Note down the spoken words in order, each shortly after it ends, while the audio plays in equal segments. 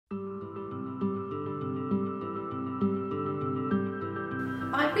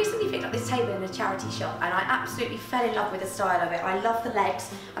I recently picked up this table in a charity shop and I absolutely fell in love with the style of it. I love the legs.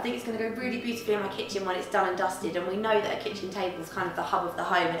 I think it's going to go really beautifully in my kitchen when it's done and dusted, and we know that a kitchen table is kind of the hub of the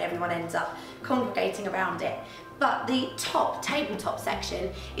home and everyone ends up congregating around it. But the tabletop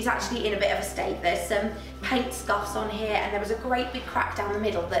section is actually in a bit of a state. There's some paint scuffs on here and there was a great big crack down the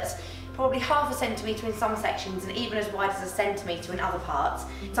middle that's probably half a centimetre in some sections and even as wide as a centimetre in other parts.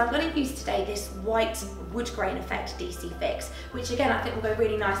 So I'm going to use today this white wood grain effect DC Fix, which again I think will go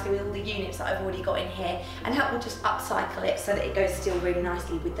really nicely with all the units that I've already got in here and help me just upcycle it so that it goes still really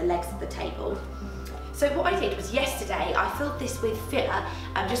nicely with the legs of the table. So what I did was yesterday I filled this with filler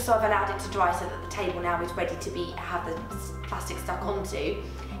just so I've allowed it to dry so that the table now is ready to have the plastic stuck onto,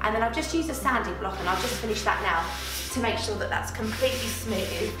 and then I've just used a sanding block and I'll just finish that now to make sure that that's completely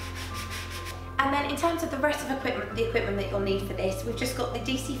smooth. And then in terms of the rest of the equipment that you'll need for this, we've just got the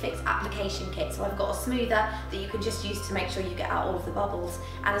DC Fix application kit. So I've got a smoother that you can just use to make sure you get out all of the bubbles,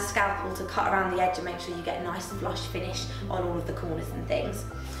 and a scalpel to cut around the edge and make sure you get a nice flush finish on all of the corners and things.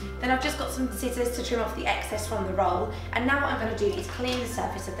 Then I've just got some scissors to trim off the excess from the roll, and now what I'm going to do is clean the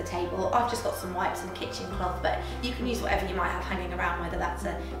surface of the table. I've just got some wipes and a kitchen cloth, but you can use whatever you might have hanging around, whether that's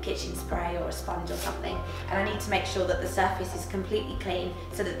a kitchen spray or a sponge or something. And I need to make sure that the surface is completely clean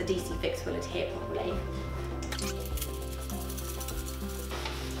so that the DC Fix will adhere properly.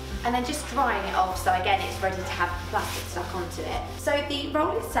 And then just drying it off so again it's ready to have plastic stuck onto it. So the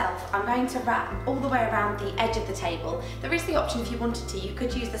roll itself I'm going to wrap all the way around the edge of the table. There is the option, if you wanted to, you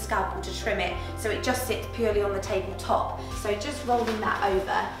could use the scalpel to trim it so it just sits purely on the table top. So just rolling that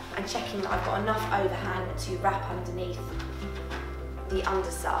over and checking that I've got enough overhang to wrap underneath the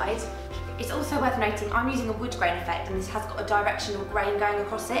underside. It's also worth noting I'm using a wood grain effect and this has got a directional grain going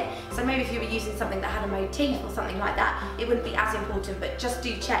across it. So maybe if you were using something that had a motif or something like that, it wouldn't be as important, but just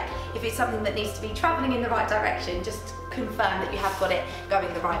do check if it's something that needs to be travelling in the right direction, just confirm that you have got it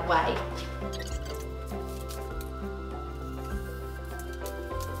going the right way.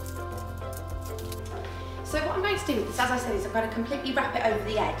 So what I'm going to do with this, as I said, is I'm going to completely wrap it over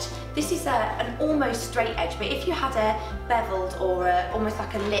the edge. This is an almost straight edge, but if you had a beveled or almost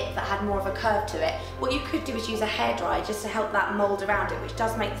like a lip that had more of a curve to it, what you could do is use a hairdryer just to help that mould around it, which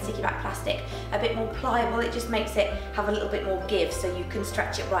does make the sticky back plastic a bit more pliable. It just makes it have a little bit more give, so you can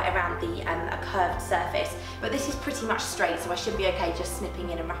stretch it right around a curved surface. But this is pretty much straight, so I should be okay just snipping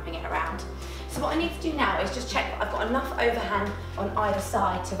in and wrapping it around. So what I need to do now is just check that I've got enough overhang on either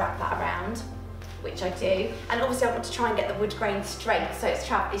side to wrap that around, which I do, and obviously I want to try and get the wood grain straight so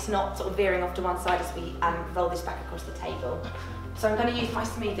it's not sort of veering off to one side as we roll this back across the table. So I'm going to use my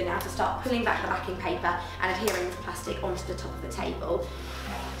smoother now to start pulling back the backing paper and adhering the plastic onto the top of the table.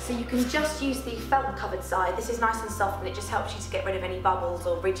 So you can just use the felt covered side. This is nice and soft and it just helps you to get rid of any bubbles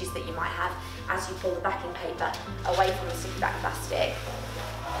or ridges that you might have as you pull the backing paper away from the sticky back plastic.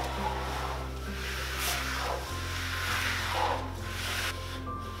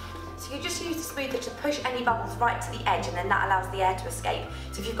 You just use the smoother to push any bubbles right to the edge, and then that allows the air to escape.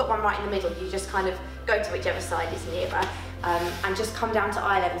 So if you've got one right in the middle, you just kind of go to whichever side is nearer and just come down to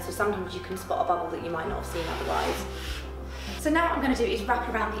eye level, so sometimes you can spot a bubble that you might not have seen otherwise. So now what I'm going to do is wrap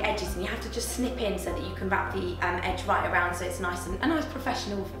around the edges, and you have to just snip in so that you can wrap the edge right around so it's nice and a nice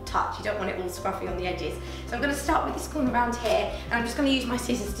professional touch. You don't want it all scruffy on the edges. So I'm going to start with this corner around here, and I'm just going to use my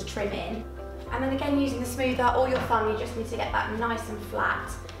scissors to trim in. And then again, using the smoother or your thumb, you just need to get that nice and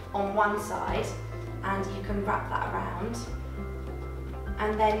flat on one side, and you can wrap that around.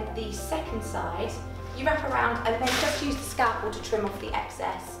 And then the second side, you wrap around and then just use the scalpel to trim off the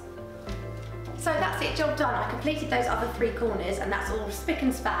excess. So that's it, job done. I completed those other three corners and that's all spick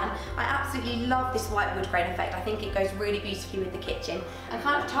and span. I absolutely love this white wood grain effect. I think it goes really beautifully with the kitchen and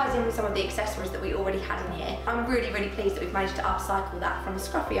kind of ties in with some of the accessories that we already had in here. I'm really, really pleased that we've managed to upcycle that from a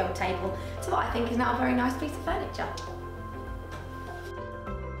scruffy old table to what I think is now a very nice piece of furniture.